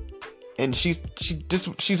 And she's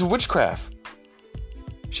a witchcraft.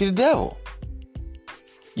 She the devil.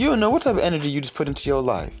 You don't know what type of energy you just put into your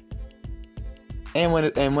life. And when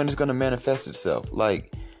it's gonna manifest itself.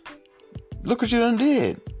 Like, look what you done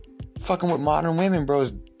did. Fucking with modern women, bro,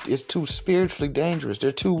 is too spiritually dangerous.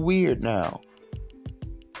 They're too weird now.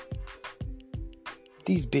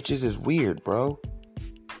 These bitches is weird, bro.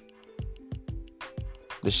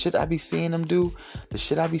 The shit I be seeing them do, the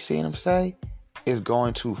shit I be seeing them say, is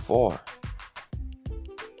going too far.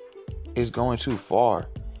 It's going too far.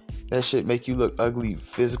 That shit make you look ugly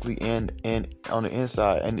physically and on the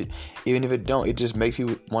inside. And even if it don't, it just makes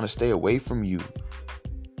people want to stay away from you.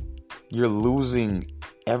 You're losing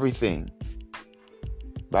everything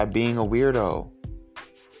by being a weirdo,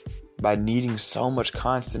 by needing so much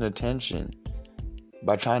constant attention,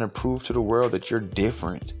 by trying to prove to the world that you're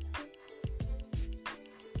different.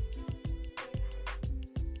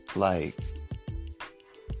 Like,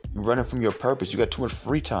 you're running from your purpose. You got too much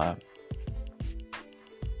free time.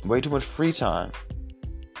 Way too much free time.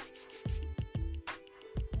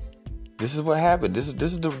 This is what happened. This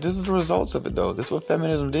is the results of it, though. This is what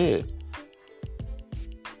feminism did.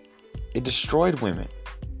 It destroyed women.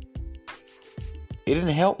 It didn't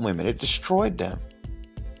help women. It destroyed them.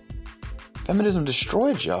 Feminism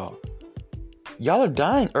destroyed y'all. Y'all are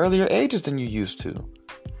dying earlier ages than you used to,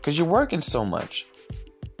 because you're working so much.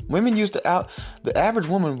 Women used to the average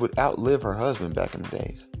woman would outlive her husband back in the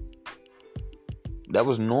days. That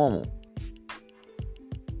was normal.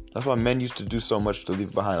 That's why men used to do so much to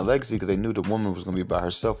leave behind a legacy, because they knew the woman was going to be by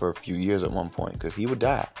herself for a few years at one point, because he would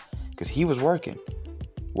die, because he was working.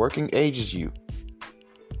 Working ages you.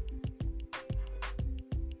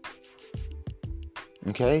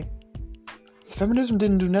 Okay? Feminism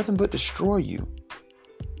didn't do nothing but destroy you.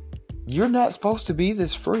 You're not supposed to be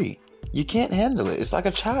this free. You can't handle it. It's like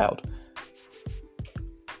a child.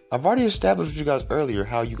 I've already established with you guys earlier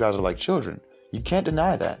how you guys are like children. You can't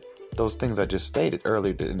deny that. Those things I just stated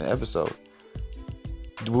earlier in the episode.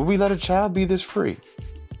 Would we let a child be this free?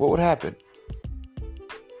 What would happen?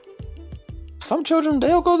 Some children,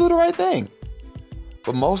 they'll go do the right thing.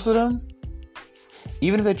 But most of them,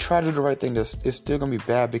 even if they try to do the right thing, it's still going to be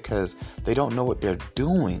bad, because they don't know what they're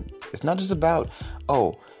doing. It's not just about,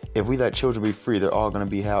 if we let children be free, they're all going to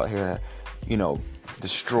be out here,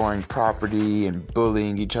 destroying property and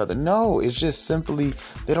bullying each other. No, it's just simply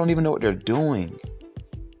they don't even know what they're doing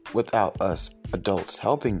without us adults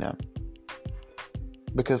helping them.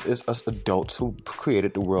 Because it's us adults who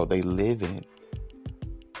created the world they live in.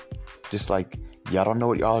 Just like y'all don't know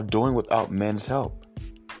what y'all are doing without men's help.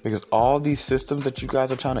 Because all these systems that you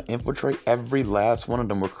guys are trying to infiltrate, every last one of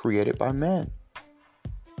them were created by men.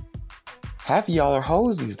 Half of y'all are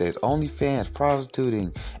hoes these days. OnlyFans,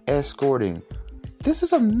 prostituting, escorting. This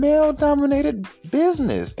is a male-dominated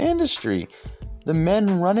business, industry. The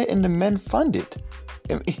men run it and the men fund it.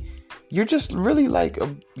 You're just really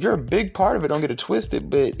you're a big part of it, don't get it twisted,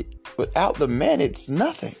 but without the men, it's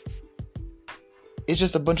nothing. It's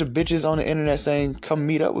just a bunch of bitches on the internet saying, come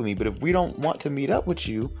meet up with me. But if we don't want to meet up with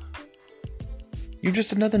you, you're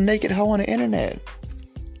just another naked hoe on the internet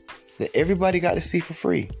that everybody got to see for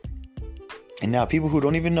free. And now people who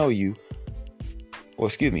don't even know you,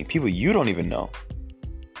 people you don't even know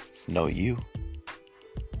you.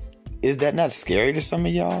 Is that not scary to some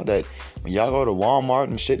of y'all? That when y'all go to Walmart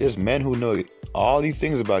and shit, there's men who know all these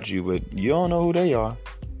things about you, but you don't know who they are.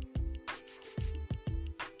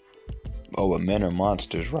 Oh, but men are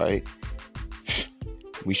monsters, right?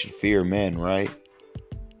 We should fear men, right?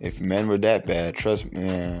 If men were that bad, trust me,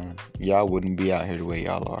 man, y'all wouldn't be out here the way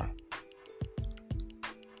y'all are.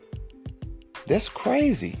 That's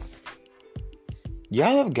crazy.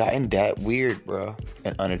 Y'all have gotten that weird, bro,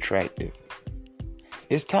 and unattractive.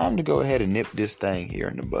 It's time to go ahead and nip this thing here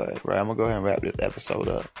in the bud, right? I'm gonna go ahead and wrap this episode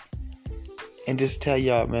up. And just tell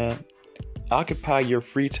y'all, man, occupy your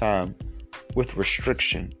free time with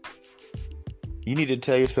restriction. You need to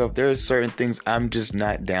tell yourself there are certain things I'm just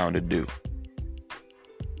not down to do.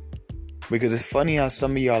 Because it's funny how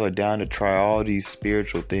some of y'all are down to try all these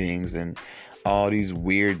spiritual things and all these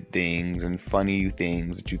weird things and funny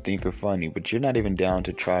things that you think are funny, but you're not even down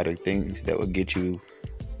to try the things that will get you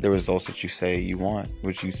the results that you say you want,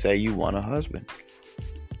 which you say you want a husband.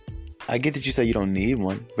 I get that you say you don't need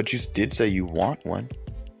one, but you did say you want one.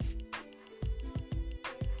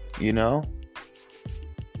 You know?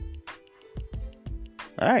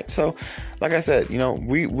 Alright, so like I said, you know,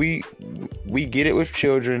 we get it with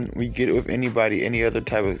children, we get it with anybody, any other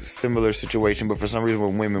type of similar situation, but for some reason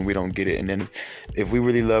with women we don't get it. And then if we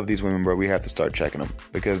really love these women, bro, we have to start checking them,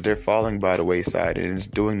 because they're falling by the wayside and it's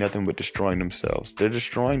doing nothing but destroying themselves. They're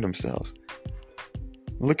destroying themselves.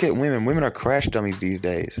 Look at women. Women are crash dummies these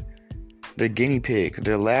days. They're guinea pigs,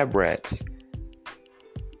 they're lab rats.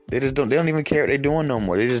 They don't even care what they're doing no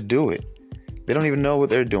more. They just do it. They don't even know what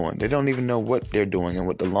they're doing. They don't even know what they're doing and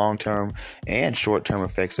what the long-term and short-term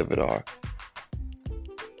effects of it are.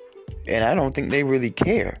 And I don't think they really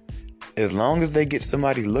care. As long as they get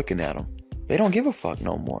somebody looking at them, they don't give a fuck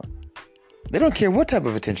no more. They don't care what type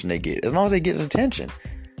of attention they get, as long as they get attention.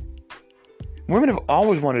 Women have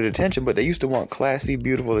always wanted attention, but they used to want classy,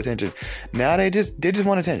 beautiful attention. Now they just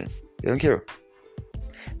want attention. They don't care.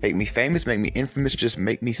 Make me famous, make me infamous, just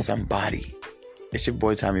make me somebody. It's your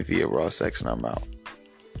boy Tommy Villa, Raw Sex, and I'm out.